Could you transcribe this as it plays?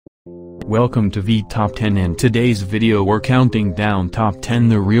Welcome to the Top 10. In today's video we're counting down Top 10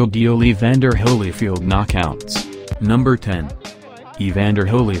 The Real Deal Evander Holyfield Knockouts. Number 10. Evander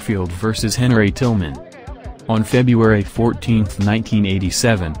Holyfield vs Henry Tillman. On February 14,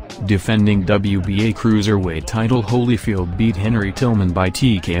 1987, defending WBA cruiserweight title Holyfield beat Henry Tillman by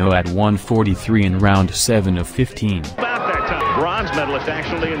TKO at 143 in round 7 of 15. About that time, bronze medalist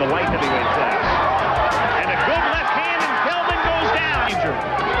actually in the light heavyweight class. And a good left hand and Tillman goes down.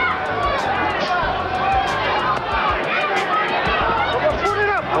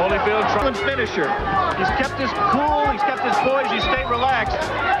 Holyfield, Tillman's finisher. He's kept his cool, he's kept his poise, he's stayed relaxed.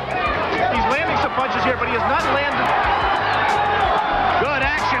 He's landing some punches here, but he has not landed. Good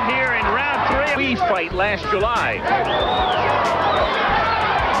action here in round 3. We fight last July.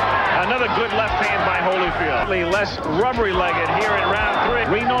 Another good left hand by Holyfield. Less rubbery-legged here in round 3.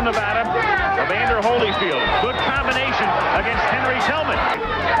 Reno, Nevada, Evander Holyfield. Good combination against Henry Tillman.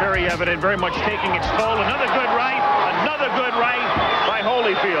 Very evident, very much taking its toll. Another good right by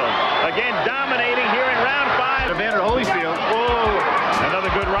Holyfield. Again, dominating here in round 5. Evander Holyfield. Whoa. Another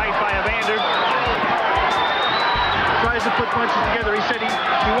good right by Evander. Tries to put punches together. He said he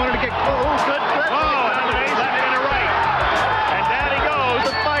wanted to get close. Good. Another left and a right. And down he goes.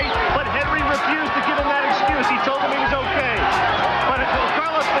 The fight, but Henry refused to give him that excuse. He told him he was okay. But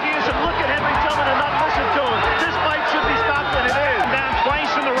Carlos Padilla said, look at Henry Tillman and not listen to him. This fight should be stopped, and it is. Down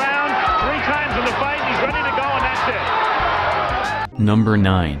twice in the round, 3 times in the fight. He's ready to go, and that's it. Number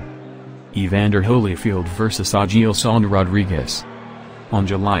 9. Evander Holyfield vs Agilson Rodriguez. On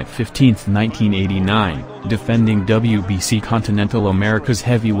July 15, 1989, defending WBC Continental America's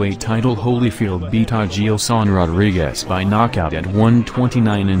heavyweight title Holyfield beat Agilson Rodriguez by knockout at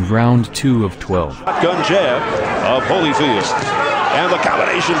 129 in round 2 of 12. Gun jab of Holyfield. And the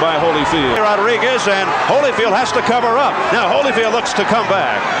combination by Holyfield. Rodriguez, and Holyfield has to cover up. Now Holyfield looks to come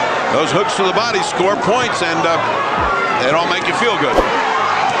back. Those hooks to the body score points, and they don't make you feel good.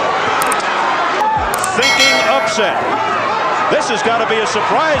 Thinking upset. This has got to be a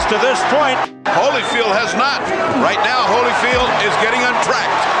surprise to this point. Holyfield has not. Right now, Holyfield is getting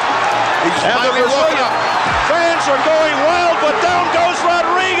untracked. He's finally woken up. Fans are going wild, but down goes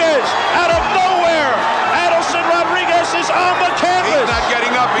Rodriguez out of nowhere. Adelson Rodriguez is on the canvas. He's not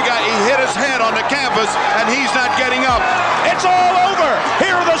getting up. He hit his head on the canvas, and he's not getting up. It's all over.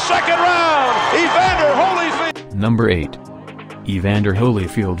 Here in the second round, Evander Holyfield. Number 8. Evander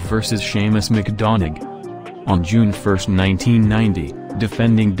Holyfield vs Seamus McDonough. On June 1, 1990,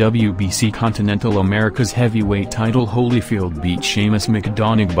 defending WBC Continental America's heavyweight title Holyfield beat Seamus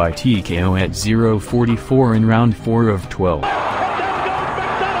McDonough by TKO at 0:44 in round 4 of 12. Now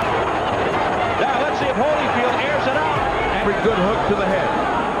let's see if Holyfield airs it out. Every good hook to the head.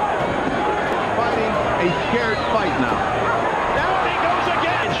 Fighting a scared fight now. Down he goes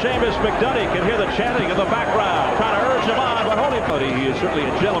again. And Seamus McDonough can hear the chanting in the background, trying to urge him on, but Holyfield, he is certainly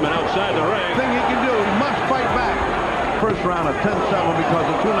a gentleman outside the ring. Thing he can do, he must fight back. First round of 10-7 because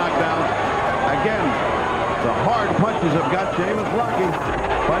of 2 knockdowns. Again, the hard punches have got Seamus rocky,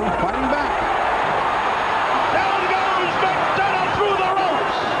 but he's fighting back. Down goes McDonough through the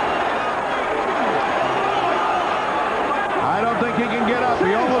ropes. I don't think he can get up.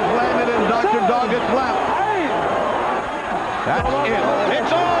 He almost landed in Dr. Doggett's lap. That's it.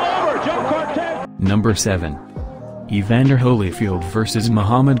 It's all over. Joe Cortez. Number 7. Evander Holyfield vs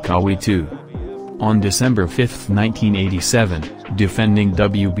Muhammad Qawi 2. On December 5, 1987, defending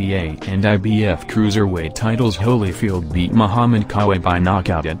WBA and IBF cruiserweight titles Holyfield beat Muhammad Qawi by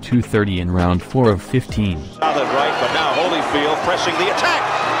knockout at 2:30 in round 4 of 15. Solid right, but now Holyfield pressing the attack.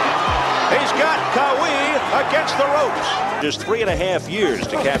 He's got Qawi against the ropes. Just 3.5 years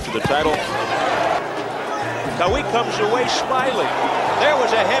to capture the title. Qawi comes away smiling. There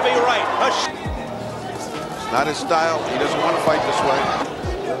was a heavy right. It's not his style. He doesn't want to fight this way.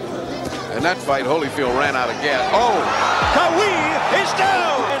 In that fight, Holyfield ran out of gas. Oh! Qawi is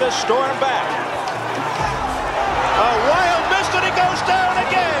down! And a storm back. A wild miss, and he goes down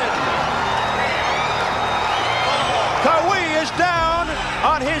again. Qawi is down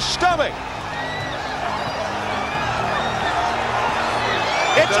on his stomach.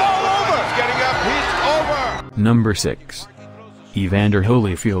 It's all over! He's getting up. He's over! Number 6. Evander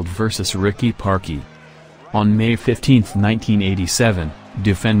Holyfield vs Ricky Parkey. On May 15, 1987,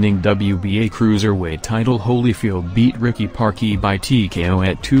 defending WBA cruiserweight title Holyfield beat Ricky Parkey by TKO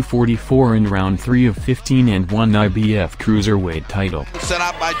at 2:44 in round 3 of 15 and won IBF cruiserweight title. Set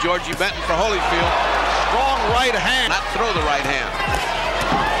out by Georgie Benton for Holyfield. Strong right hand. Not throw the right hand.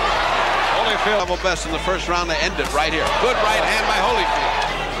 Holyfield level best in the first round to end it right here. Good right hand by Holyfield.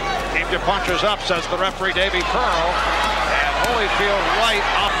 Came to punches up, says the referee Davey Pearl. And Holyfield right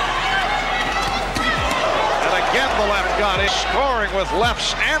up. got it. Scoring with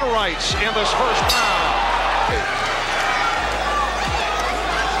lefts and rights in this first round.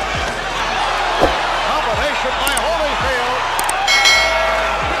 Combination by Holyfield.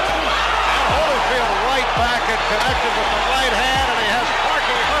 And Holyfield right back and connected with the right hand, and he has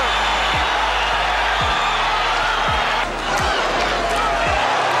Parkey hurt.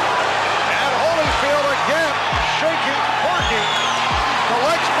 And Holyfield again shaking Parkey. The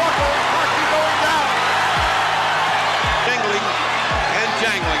legs buckle, Parkey going down. Jangling and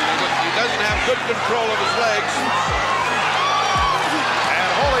jangling. He doesn't have good control of his legs. And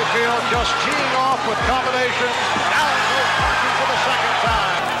Holyfield just teeing off with combinations. Down goes Parkey for the second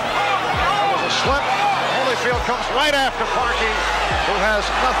time. There was a slip. Holyfield comes right after Parkey, who has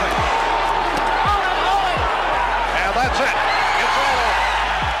nothing. And that's it. It's all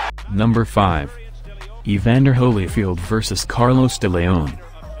over. Number 5. Evander Holyfield vs. Carlos de León.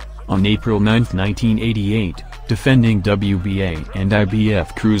 On April 9, 1988, defending WBA and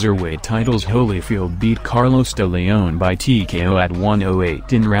IBF cruiserweight titles, Holyfield beat Carlos de León by TKO at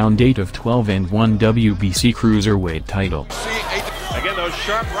 108 in round 8 of 12 and won WBC cruiserweight title. Again, those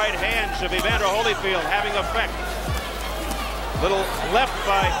sharp right hands of Evander Holyfield having effect. Little left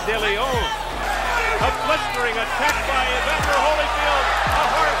by De León. A blistering attack by Evander Holyfield. A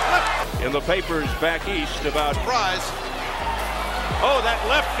hard flip. In the papers back east about prize. Oh, that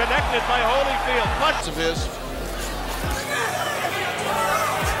left connected by Holyfield. Lots of his.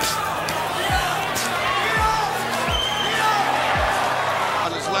 On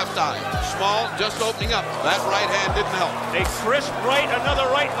his left eye. Small, just opening up. That right hand didn't help. A crisp right, another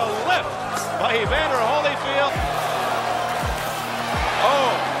right, the left by Evander Holyfield.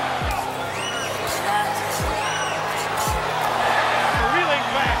 Oh. Reeling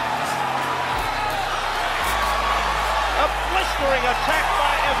back. A blistering attack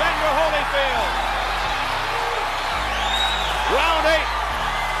by Evander Holyfield. Round 8.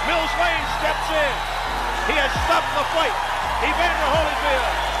 Mills Lane steps in. He has stopped the fight. Evander Holyfield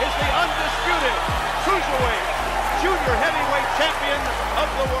is the undisputed cruiserweight junior heavyweight champion of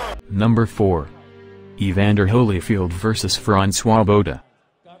the world. Number 4. Evander Holyfield vs. Francois Botha.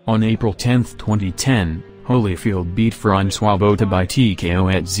 On April 10, 2010, Holyfield beat Francois Botha by TKO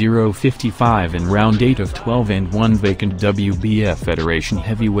at 0:55 in round 8 of 12 and won vacant WBF Federation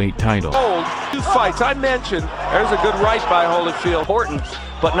heavyweight title. Two fights. I mentioned there's a good right by Holyfield. Important,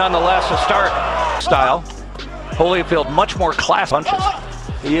 but nonetheless a start style. Holyfield much more class punches.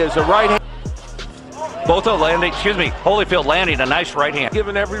 He is a right hand. Botha landing, Holyfield landing a nice right hand.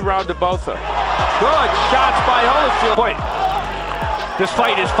 Given every round to Botha. Good shots by Holyfield. Point. This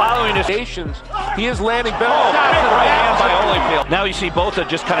fight is following his nations. He is landing better shots. Big right hand by Holyfield. Now you see Botha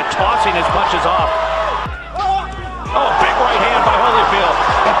just kind of tossing his punches off. Oh, big right hand by Holyfield.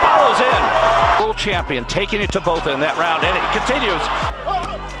 He follows in. World champion taking it to Botha in that round, and it continues.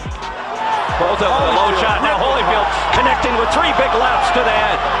 Botha with a low shot. Now Holyfield connecting with 3 big lefts to the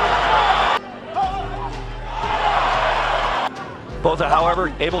head. Botha,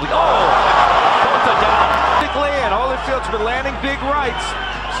 however, able to Botha down. Big land. Holyfield's been landing big rights.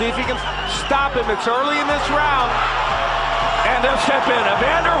 See if he can stop him. It's early in this round. And they'll step in.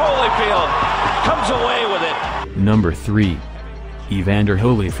 Evander Holyfield comes away with it. Number 3. Evander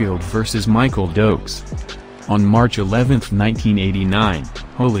Holyfield vs. Michael Dokes. On March 11, 1989,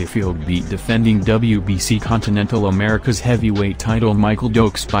 Holyfield beat defending WBC Continental America's heavyweight title Michael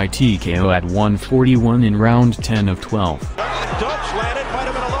Dokes by TKO at 141 in round 10 of 12. Dokes landed, might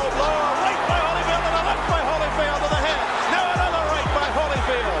have been a low blow. Right by Holyfield and a left by Holyfield to the head. Now another right by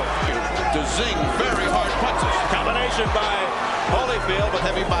Holyfield. To zing very hard punches. Combination by Holyfield with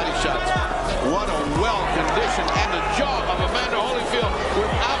heavy body shots. What a well-conditioned and the jaw of Evander Holyfield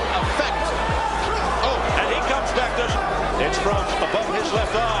without effect. Oh, and he comes back to. It's from above his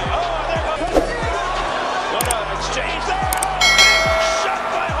left eye. Oh, there goes. What an exchange there. Shot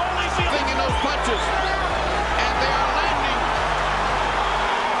by Holyfield. Thinking those punches. And they are landing.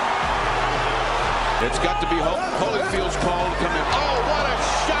 It's got to be Holyfield's call to come in. Oh, what a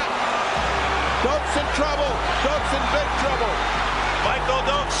shot. Dokes in trouble. Dokes in big trouble. Michael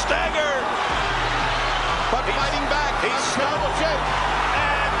Dokes staggered. But fighting back. He's double shape.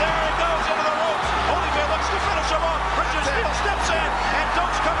 And there he goes into the ropes. Holyfield looks to finish him off. Richardsfield steps in. And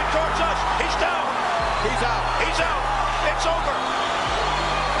Dokes coming towards us. He's down. He's out. He's out. It's over.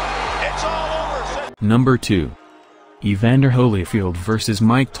 It's all over. Number 2. Evander Holyfield vs.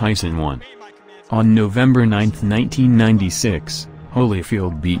 Mike Tyson 1. On November 9, 1996,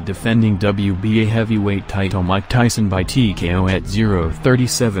 Holyfield beat defending WBA heavyweight title Mike Tyson by TKO at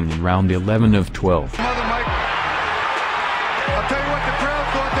 0:37 in round 11 of 12. Mother Mike. I'll tell you what, the crowd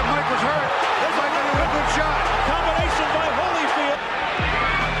thought that Mike was hurt. This might be a good shot. Combination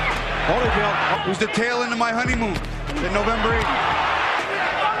It was the tail end of my honeymoon in November 8th.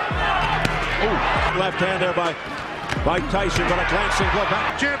 Ooh, left hand there by Tyson, but a glancing blow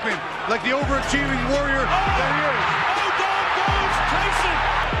back. Champion, like the overachieving warrior that he is. Oh, down goes Tyson!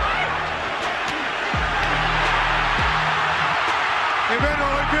 Evander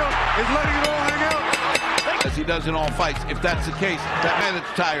Holyfield is letting it all hang out. As he does in all fights. If that's the case, that man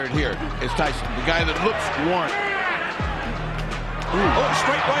that's tired here is Tyson, the guy that looks worn. Oh,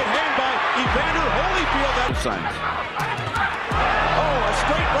 straight right hand by Evander Holyfield. That Signs. Oh, a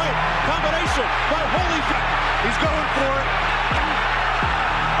straight right combination by Holyfield. He's going for it.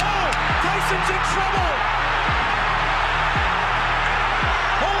 Oh, Tyson's in trouble.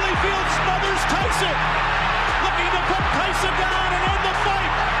 Holyfield smothers Tyson. Looking to put Tyson down and end the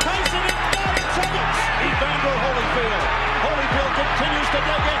fight. Tyson is not in trouble. Evander Holyfield. Holyfield continues to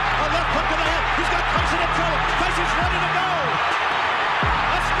dig in. A left hook to the head. He's got Tyson in trouble. Tyson's ready to go.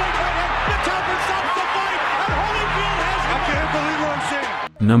 A straight right hand. The Talbot stops the fight. And Holyfield has won. I can't believe what I'm saying.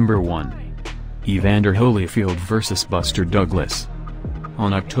 Number 1. Evander Holyfield vs. Buster Douglas.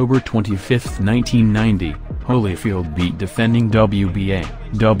 On October 25, 1990, Holyfield beat defending WBA,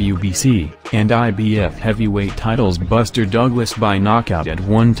 WBC, and IBF heavyweight titles Buster Douglas by knockout at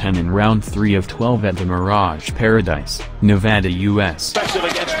 110 in round 3 of 12 at the Mirage Paradise, Nevada, U.S. Special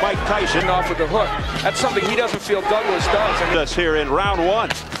against Mike Tyson off with the hook. That's something he doesn't feel Douglas does. And that's here in round 1.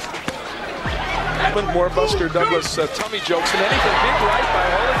 More Buster Douglas tummy jokes than anything. Big right by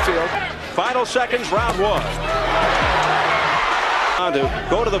Holyfield. Final seconds, round 1. On to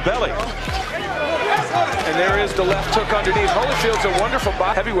go to the belly. And there is the left hook underneath. Holyfield's a wonderful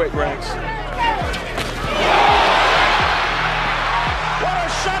heavyweight ranks. What a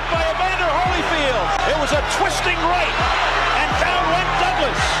shot by Evander Holyfield. It was a twisting right. And down went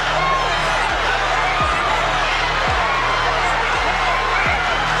Douglas.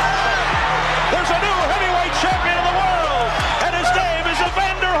 There's a new heavyweight champion of the world. And his name is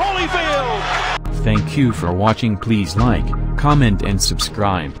Evander Holyfield. Thank you for watching. Please like, comment and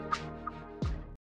subscribe.